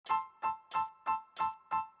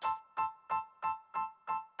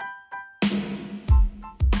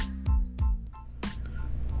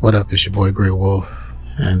What up, it's your boy Grey Wolf,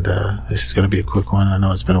 and this is going to be a quick one. I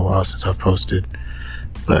know it's been a while since I posted,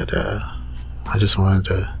 but I just wanted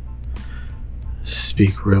to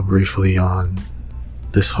speak real briefly on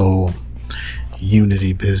this whole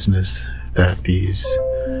unity business that these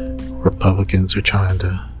Republicans are trying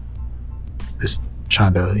to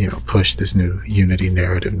push this new unity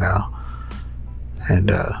narrative now. And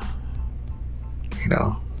if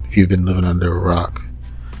you've been living under a rock,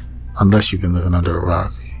 unless you've been living under a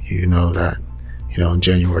rock, you know that, on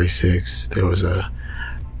January 6th, there was a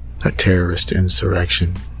terrorist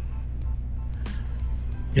insurrection.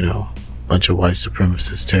 A bunch of white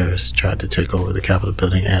supremacist terrorists tried to take over the Capitol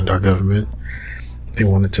building and our government. They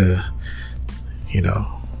wanted to,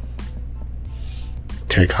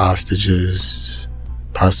 take hostages,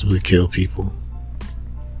 possibly kill people.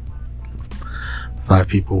 5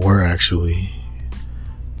 people were actually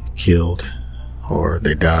killed, or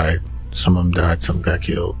they died. Some of them died, some got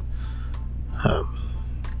killed.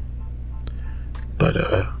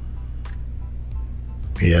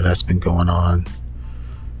 That's been going on.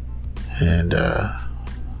 And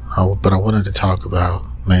but I wanted to talk about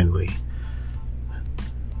mainly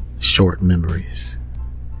short memories.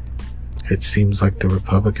 It seems like the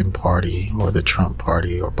Republican Party or the Trump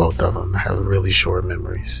Party, or both of them, have really short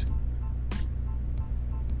memories.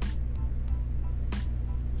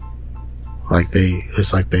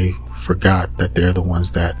 It's like they forgot that they're the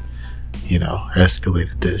ones that,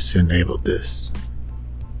 escalated this, enabled this.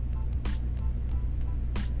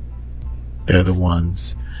 They're the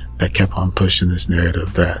ones that kept on pushing this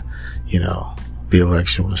narrative that, the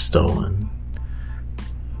election was stolen.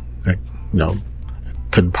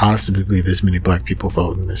 Couldn't possibly be this many black people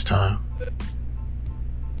voting this time.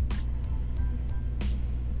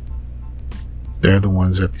 They're the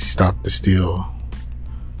ones that stopped the steal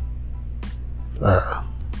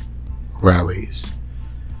rallies,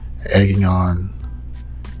 egging on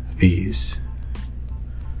these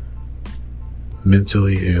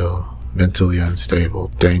mentally ill, mentally unstable,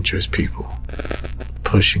 dangerous people,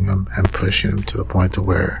 pushing them to the point to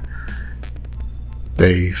where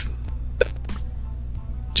they've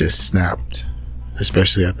just snapped,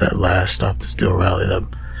 especially at that last Stop the Steal rally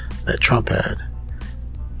that Trump had.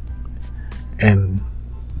 And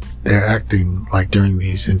they're acting like during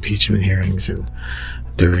these impeachment hearings and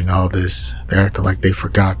during all this, they're acting like they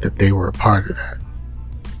forgot that they were a part of that.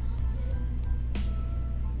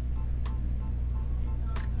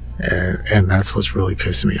 And that's what's really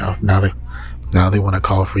pissing me off. Now they want to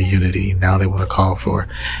call for unity. Now they want to call for,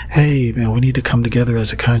 hey man, we need to come together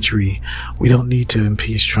as a country. We don't need to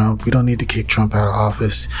impeach Trump. We don't need to kick Trump out of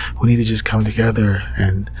office. We need to just come together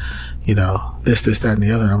and, this, that, and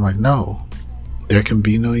the other. And I'm like, no. There can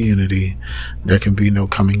be no unity. There can be no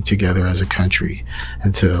coming together as a country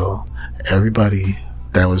until everybody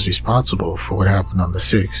that was responsible for what happened on the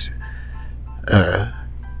 6th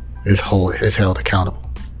is held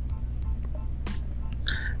accountable.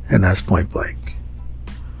 And that's point blank.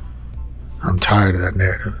 I'm tired of that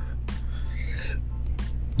narrative.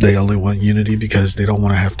 They only want unity because they don't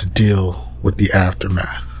want to have to deal with the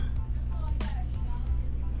aftermath.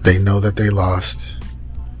 They know that they lost.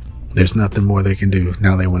 There's nothing more they can do.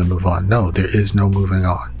 Now they want to move on. No, there is no moving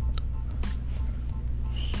on.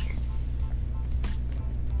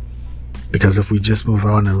 Because if we just move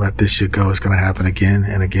on and let this shit go, it's going to happen again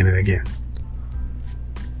and again and again.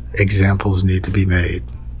 Examples need to be made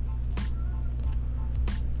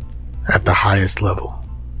at the highest level.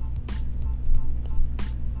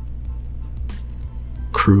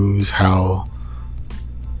 Cruz, Howell,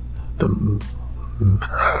 the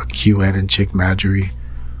QN and Chick Marjorie,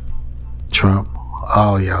 Trump,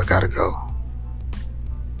 all y'all gotta go.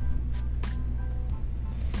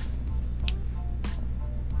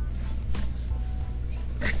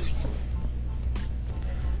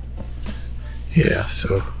 Yeah,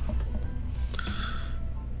 so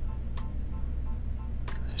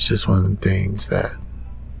it's just one of them things that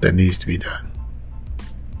needs to be done.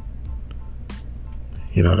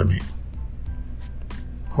 You know what I mean?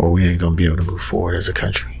 Or we ain't gonna be able to move forward as a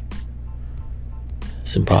country.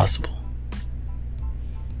 It's impossible.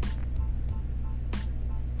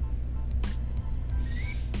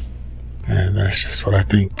 And that's just what I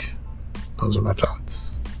think. Those are my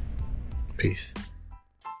thoughts. Peace.